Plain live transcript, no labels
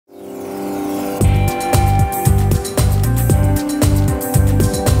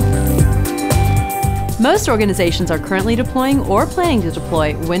Most organizations are currently deploying or planning to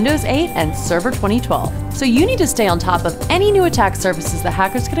deploy Windows 8 and Server 2012, so you need to stay on top of any new attack surfaces that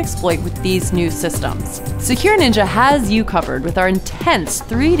hackers can exploit with these new systems. SecureNinja has you covered with our intense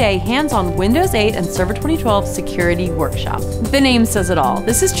 3-day hands-on Windows 8 and Server 2012 security workshop. The name says it all.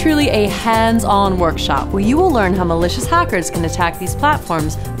 This is truly a hands-on workshop where you will learn how malicious hackers can attack these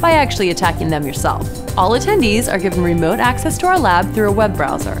platforms by actually attacking them yourself. All attendees are given remote access to our lab through a web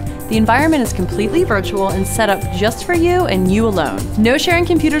browser. The environment is completely virtual and set up just for you and you alone. No sharing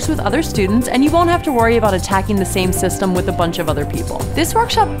computers with other students, and you won't have to worry about attacking the same system with a bunch of other people. This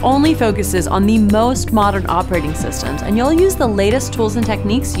workshop only focuses on the most modern operating systems, and you'll use the latest tools and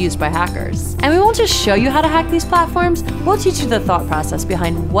techniques used by hackers. And we won't just show you how to hack these platforms, we'll teach you the thought process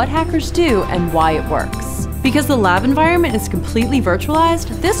behind what hackers do and why it works. Because the lab environment is completely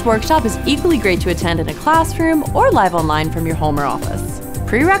virtualized, this workshop is equally great to attend in a classroom or live online from your home or office.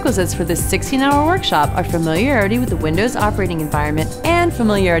 Prerequisites for this 16-hour workshop are familiarity with the Windows operating environment and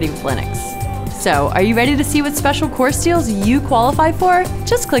familiarity with Linux. So, are you ready to see what special course deals you qualify for?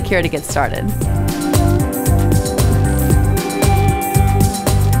 Just click here to get started.